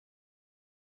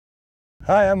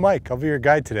Hi, I'm Mike. I'll be your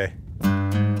guide today.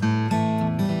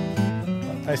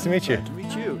 Nice to meet you. Nice to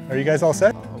meet you. Are you guys all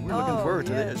set? We're looking forward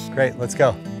to this. Great, let's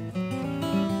go.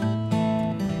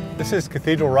 This is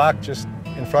Cathedral Rock just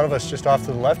in front of us, just off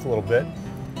to the left a little bit.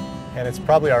 And it's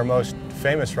probably our most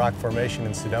famous rock formation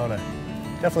in Sedona.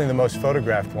 Definitely the most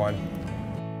photographed one.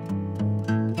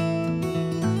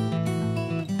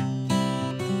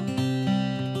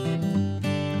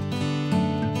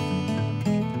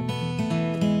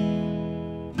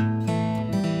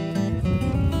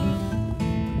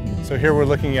 So here we're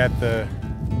looking at the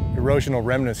erosional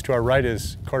remnants. To our right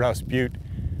is Courthouse Butte,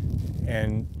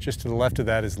 and just to the left of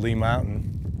that is Lee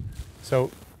Mountain.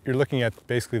 So you're looking at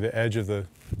basically the edge of the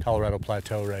Colorado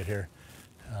Plateau right here.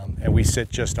 And we sit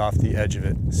just off the edge of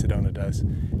it, Sedona does.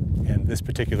 And this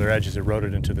particular edge is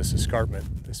eroded into this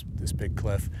escarpment, this big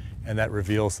cliff, and that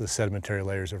reveals the sedimentary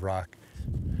layers of rock.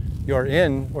 Your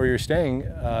inn, where you're staying,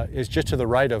 is just to the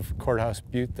right of Courthouse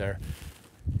Butte there,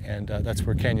 and that's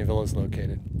where Canyon Villa is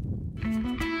located.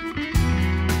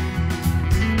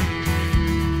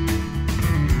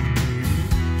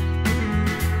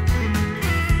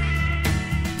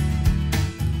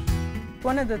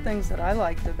 One of the things that I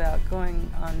liked about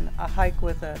going on a hike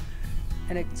with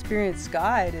an experienced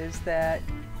guide is that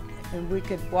we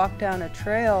could walk down a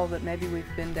trail that maybe we've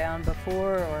been down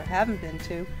before or haven't been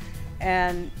to,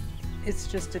 and it's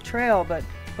just a trail, but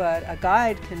a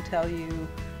guide can tell you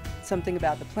something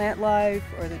about the plant life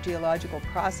or the geological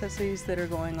processes that are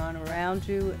going on around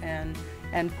you, and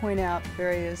point out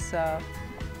various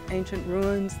ancient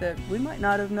ruins that we might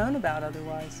not have known about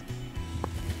otherwise.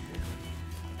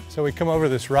 So we come over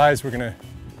this rise, we're going to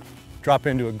drop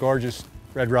into a gorgeous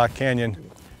Red Rock Canyon,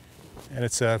 and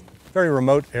it's a very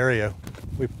remote area.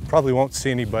 We probably won't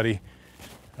see anybody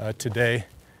today,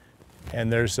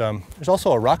 and there's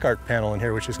also a rock art panel in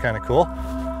here, which is kind of cool.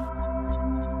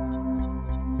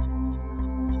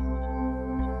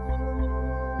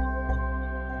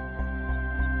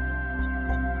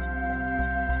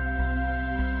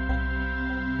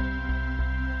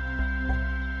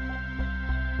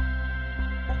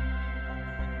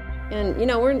 And you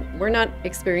know, we're not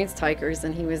experienced hikers,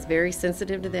 and he was very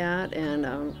sensitive to that,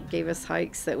 and gave us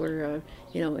hikes that were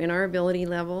you know, in our ability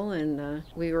level. And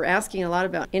we were asking a lot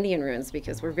about Indian ruins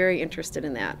because we're very interested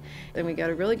in that. And we got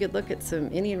a really good look at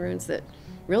some Indian ruins that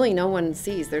really no one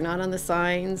sees. They're not on the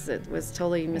signs. It was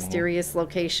totally mysterious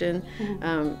location.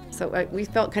 So we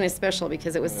felt kind of special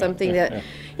because it was something that,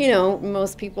 you know,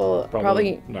 most people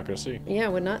probably not going to see. Yeah,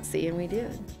 would not see, and we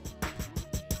did.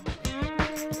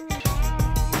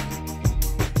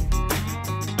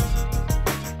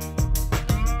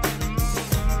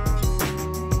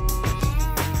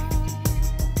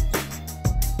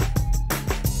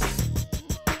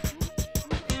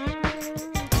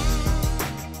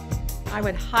 I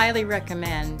would highly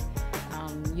recommend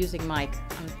using Mike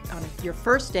on your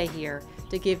first day here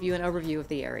to give you an overview of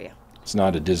the area. It's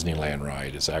not a Disneyland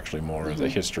ride. It's actually more of the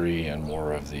history and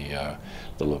more of the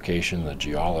location, the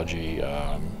geology.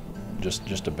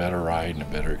 Just a better ride and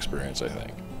a better experience, I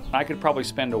think. I could probably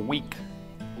spend a week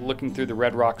looking through the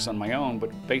Red Rocks on my own, but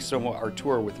based on our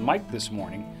tour with Mike this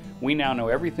morning, we now know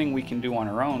everything we can do on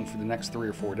our own for the next 3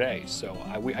 or 4 days. So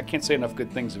I can't say enough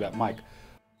good things about Mike.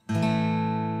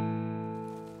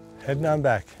 Heading on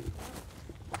back.